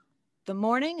The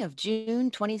morning of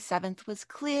June 27th was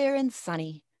clear and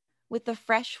sunny, with the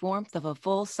fresh warmth of a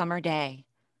full summer day.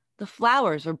 The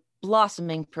flowers were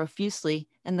blossoming profusely,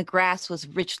 and the grass was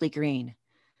richly green.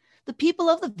 The people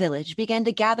of the village began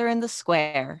to gather in the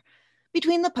square,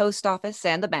 between the post office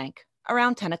and the bank,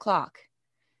 around 10 o'clock.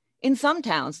 In some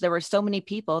towns, there were so many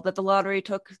people that the lottery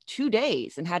took 2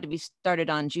 days and had to be started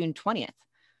on June 20th.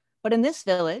 But in this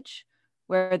village,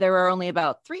 where there were only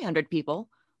about 300 people,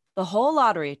 the whole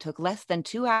lottery took less than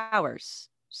 2 hours,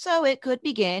 so it could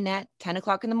begin at 10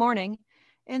 o'clock in the morning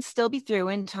and still be through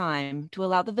in time to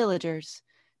allow the villagers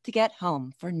to get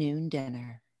home for noon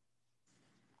dinner.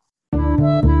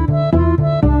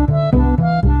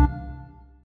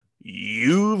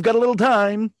 You've got a little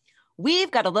time. We've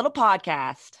got a little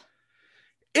podcast.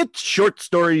 It's Short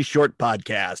Stories Short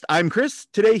Podcast. I'm Chris,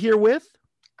 today here with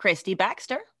Christy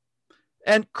Baxter.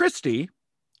 And Christy,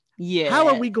 Yeah. how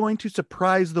are we going to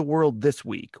surprise the world this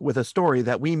week with a story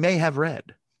that we may have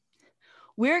read?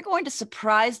 We're going to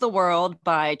surprise the world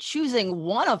by choosing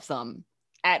one of them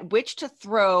at which to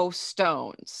throw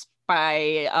stones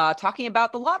by talking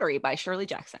about The Lottery by Shirley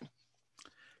Jackson.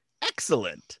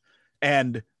 Excellent.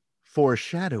 And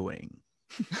foreshadowing.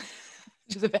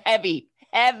 Just a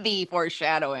heavy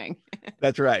foreshadowing.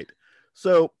 That's right.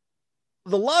 So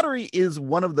The Lottery is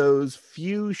one of those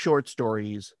few short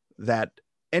stories that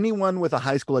anyone with a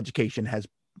high school education has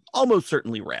almost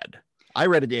certainly read. I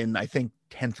read it in, I think,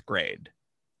 10th grade.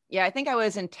 Yeah, I think I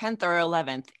was in 10th or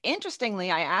 11th.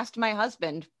 Interestingly, I asked my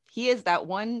husband. He is that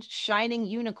one shining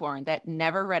unicorn that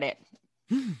never read it.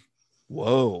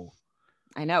 Whoa.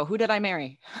 I know. Who did I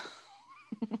marry?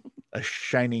 A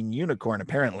shining unicorn,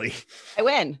 apparently. I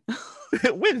win.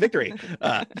 Win, victory.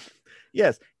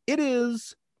 Yes, it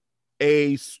is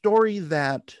a story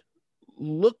that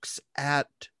looks at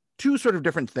two sort of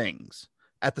different things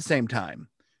at the same time.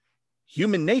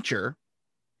 Human nature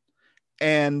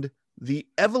and the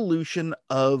evolution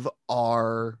of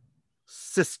our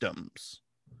systems,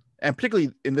 and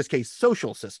particularly in this case,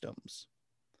 social systems.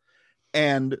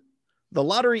 And The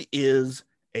Lottery is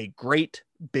a great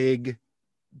big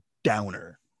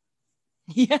downer.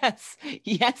 Yes,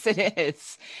 it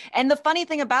is. And the funny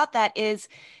thing about that is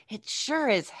it sure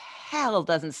as hell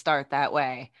doesn't start that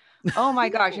way. Oh my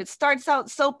gosh, it starts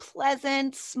out so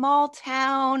pleasant, small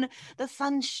town, the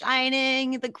sun's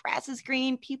shining, the grass is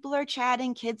green, people are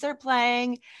chatting, kids are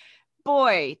playing.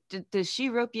 Boy, does she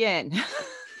rope you in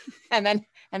and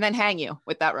then hang you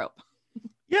with that rope.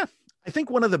 Yeah, I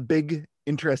think one of the big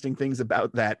interesting things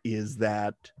about that is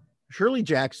that Shirley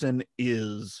Jackson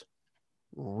is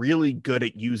really good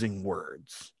at using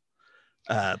words.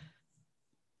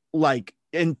 Like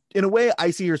in a way,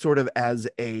 I see her sort of as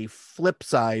a flip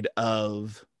side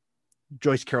of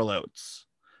Joyce Carol Oates,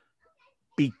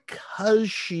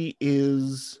 because she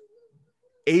is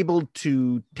able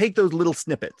to take those little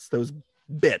snippets, those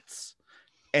bits,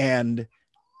 and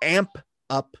amp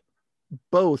up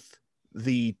both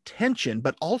the tension,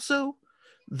 but also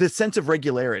the sense of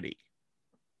regularity.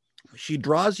 She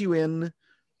draws you in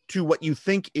to what you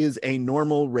think is a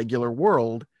normal, regular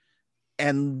world,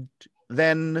 and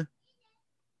then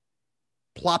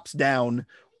plops down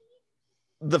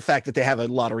the fact that they have a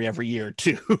lottery every year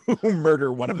to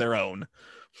murder one of their own.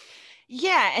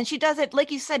 Yeah, and she does it,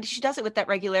 like you said, she does it with that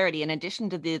regularity. In addition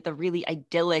to the really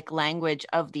idyllic language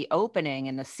of the opening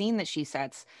and the scene that she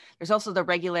sets, there's also the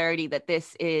regularity that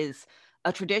this is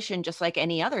a tradition just like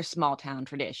any other small town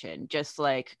tradition, just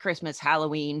like Christmas,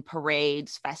 Halloween,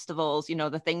 parades, festivals,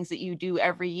 the things that you do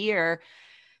every year.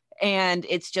 And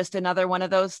it's just another one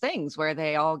of those things where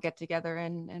they all get together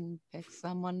and pick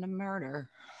someone to murder.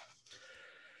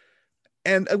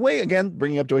 And a way, again,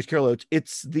 bringing up Joyce Carol Oates,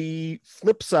 it's the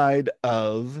flip side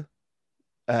of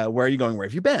Where Are You Going? Where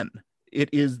Have You Been? It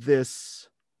is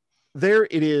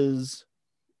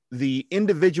the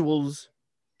individuals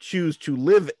choose to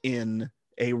live in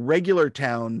a regular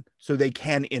town so they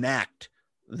can enact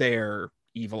their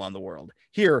evil on the world.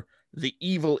 Here, the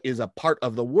evil is a part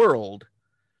of the world,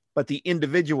 but the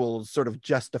individuals sort of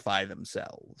justify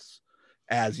themselves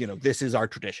as, this is our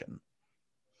tradition.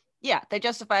 Yeah, they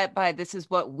justify it by this is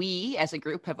what we as a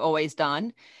group have always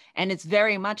done. And it's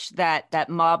very much that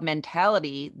mob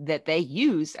mentality that they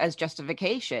use as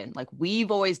justification. Like,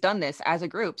 we've always done this as a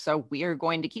group, so we're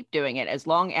going to keep doing it. As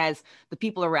long as the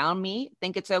people around me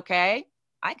think it's okay,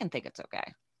 I can think it's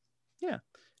okay. Yeah.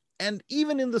 And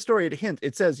even in the story,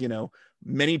 it says,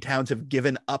 many towns have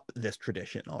given up this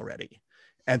tradition already.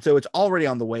 And so it's already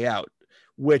on the way out,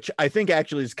 which I think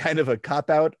actually is kind of a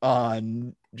cop-out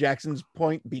on Jackson's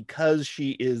point, because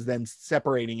she is then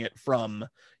separating it from,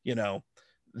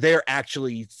 they're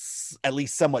actually at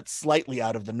least somewhat slightly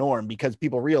out of the norm because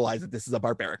people realize that this is a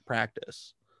barbaric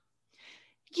practice.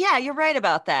 Yeah, you're right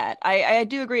about that. I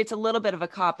do agree it's a little bit of a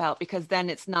cop out because then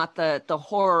it's not the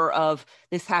horror of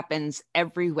this happens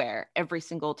everywhere, every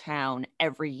single town,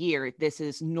 every year. This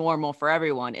is normal for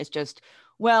everyone. It's just,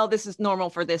 well, this is normal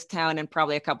for this town and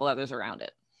probably a couple others around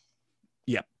it.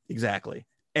 Yep, exactly.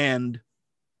 And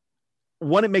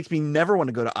one, it makes me never want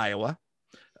to go to Iowa.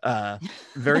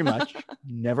 Very much.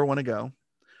 Never want to go.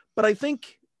 But I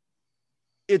think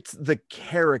it's the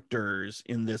characters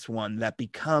in this one that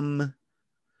become,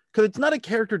 because it's not a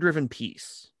character driven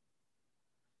piece,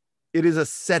 it is a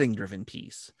setting driven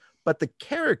piece, but the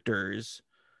characters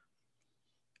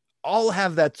all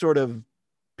have that sort of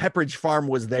Pepperidge Farm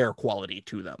was there quality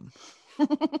to them.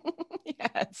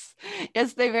 Yes,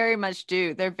 they very much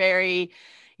do. They're very,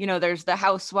 there's the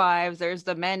housewives, there's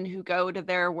the men who go to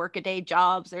their workaday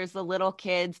jobs, there's the little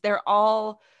kids. They're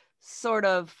all sort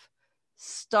of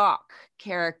stock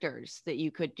characters that you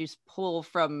could just pull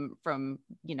from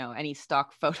any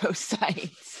stock photo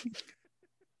sites.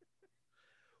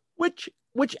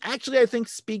 which actually I think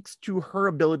speaks to her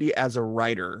ability as a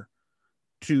writer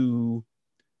to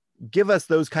give us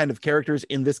those kind of characters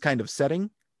in this kind of setting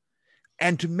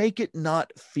and to make it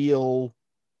not feel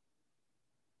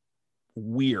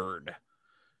weird.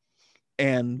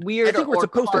 And weird, I think we're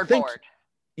supposed cardboard. To think,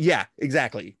 yeah,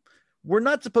 exactly. We're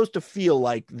not supposed to feel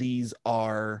like these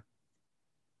are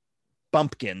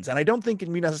bumpkins, and I don't think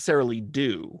we necessarily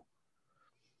do.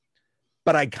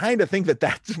 But I kind of think that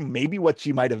that's maybe what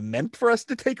she might have meant for us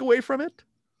to take away from it.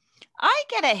 I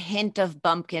get a hint of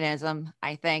bumpkinism,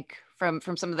 I think, from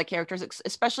some of the characters,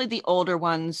 especially the older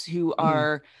ones who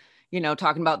are,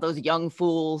 talking about those young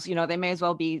fools. They may as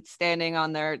well be standing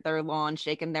on their lawn,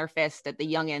 shaking their fist at the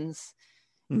youngins.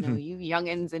 You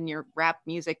youngins and your rap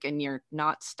music and you're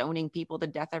not stoning people to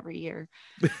death every year.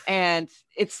 And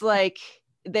it's like,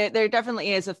 there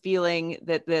definitely is a feeling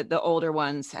that the older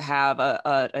ones have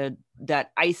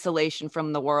that isolation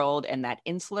from the world and that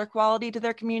insular quality to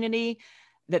their community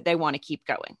that they want to keep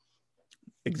going.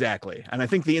 Exactly. And I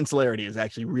think the insularity is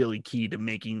actually really key to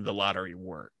making the lottery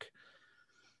work.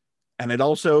 And it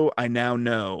also, I now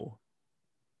know,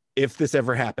 if this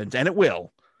ever happens, and it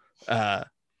will,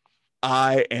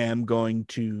 I am going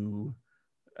to,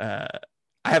 I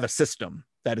have a system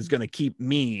that is going to keep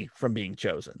me from being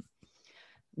chosen.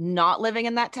 Not living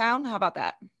in that town? How about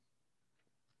that?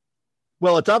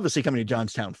 Well, it's obviously coming to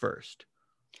Johnstown first.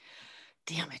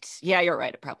 Damn it. Yeah, you're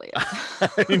right. It probably is.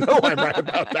 I know I'm right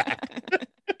about that.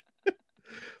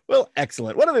 Well,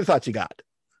 excellent. What other thoughts you got?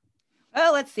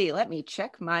 Well, let's see. Let me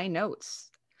check my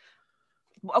notes.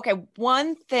 Okay,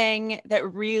 one thing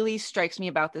that really strikes me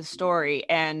about this story,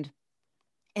 and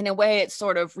in a way it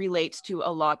sort of relates to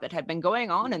a lot that had been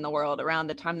going on in the world around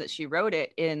the time that she wrote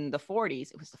it in the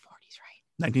 40s. It was the 40s, right?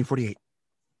 1948.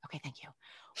 Okay, thank you.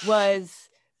 Was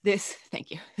this,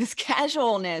 thank you, this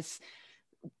casualness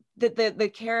that the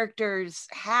characters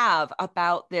have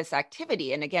about this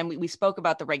activity. And again, we spoke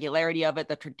about the regularity of it,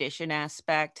 the tradition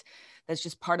aspect, that's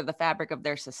just part of the fabric of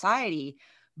their society.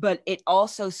 But it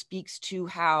also speaks to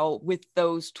how, with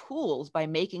those tools, by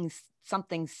making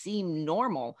something seem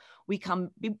normal, we can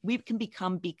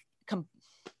become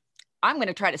I'm going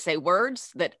to try to say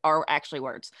words that are actually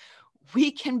words. We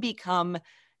can become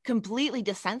completely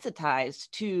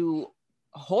desensitized to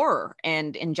horror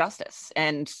and injustice.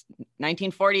 And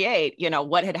 1948,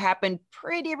 what had happened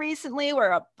pretty recently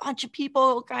where a bunch of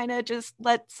people kind of just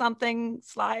let something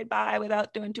slide by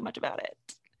without doing too much about it.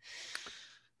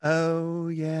 Oh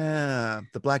yeah,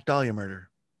 the Black Dahlia murder.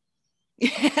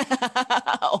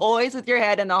 Always with your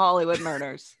head in the Hollywood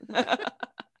murders.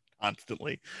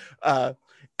 Constantly. And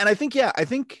I think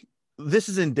this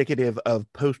is indicative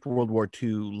of post-World War II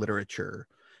literature,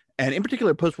 and in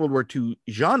particular post-World War II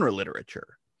genre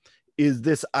literature, is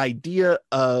this idea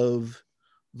of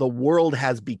the world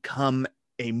has become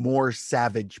a more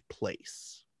savage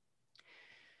place.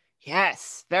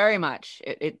 Yes, very much.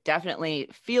 It definitely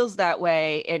feels that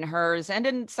way in hers and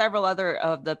in several other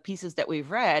of the pieces that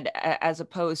we've read, as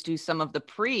opposed to some of the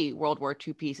pre-World War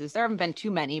II pieces. There haven't been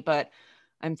too many, but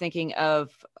I'm thinking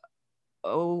of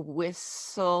Oh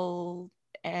Whistle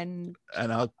and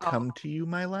I'll Come to You,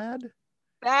 My Lad.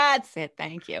 That's it.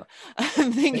 Thank you.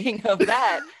 I'm thinking of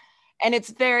that. And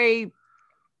it's very,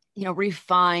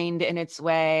 refined in its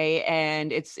way,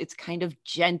 and it's kind of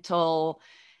gentle.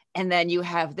 And then you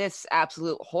have this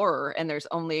absolute horror, and there's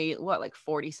only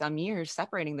 40 some years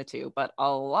separating the two, but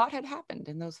a lot had happened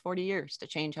in those 40 years to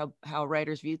change how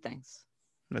writers viewed things.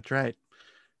 That's right.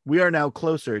 We are now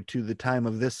closer to the time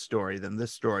of this story than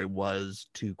this story was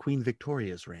to Queen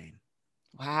Victoria's reign.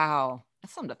 Wow.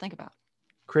 That's something to think about.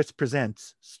 Chris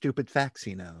presents stupid facts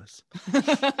he knows.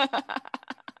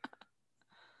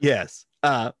 Yes.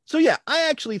 So yeah, I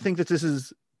actually think that this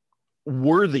is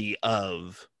worthy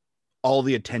of all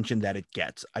the attention that it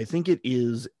gets. I think it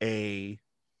is a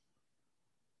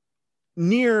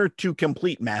near to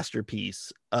complete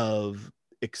masterpiece of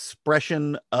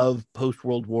expression of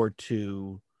post-World War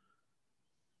II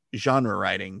genre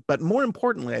writing. But more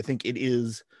importantly, I think it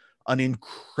is an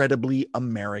incredibly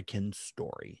American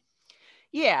story.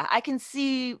 Yeah, I can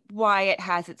see why it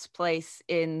has its place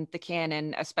in the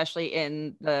canon, especially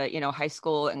in the, high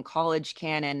school and college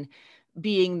canon,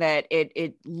 being that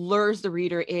it lures the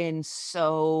reader in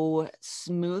so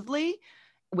smoothly,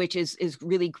 which is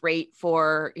really great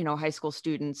for, high school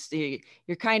students.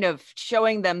 You're kind of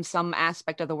showing them some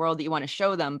aspect of the world that you want to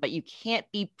show them, but you can't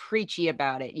be preachy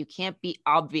about it. You can't be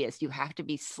obvious. You have to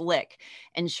be slick.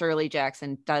 And Shirley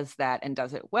Jackson does that and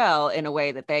does it well in a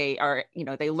way that they are,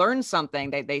 they learn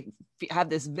something. They have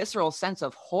this visceral sense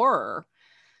of horror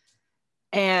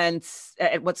and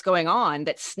what's going on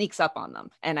that sneaks up on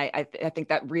them. And I think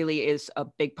that really is a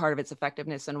big part of its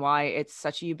effectiveness and why it's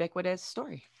such a ubiquitous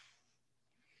story.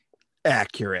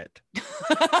 Accurate.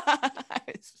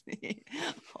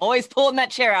 Always pulling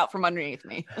that chair out from underneath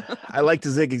me. I like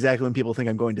to zig exactly when people think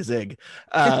I'm going to zig.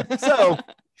 So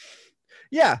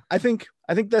yeah, I think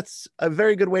that's a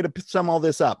very good way to sum all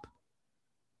this up.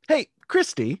 Hey,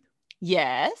 Christy.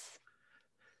 Yes.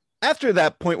 After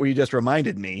that point where you just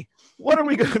reminded me, what are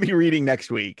we going to be reading next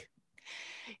week?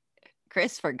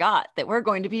 Chris forgot that we're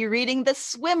going to be reading The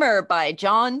Swimmer by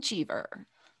John Cheever.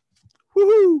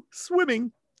 Woohoo!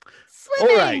 Swimming.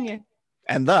 All right.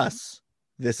 And thus,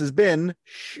 this has been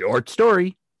Short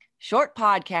Story. Short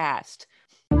Podcast.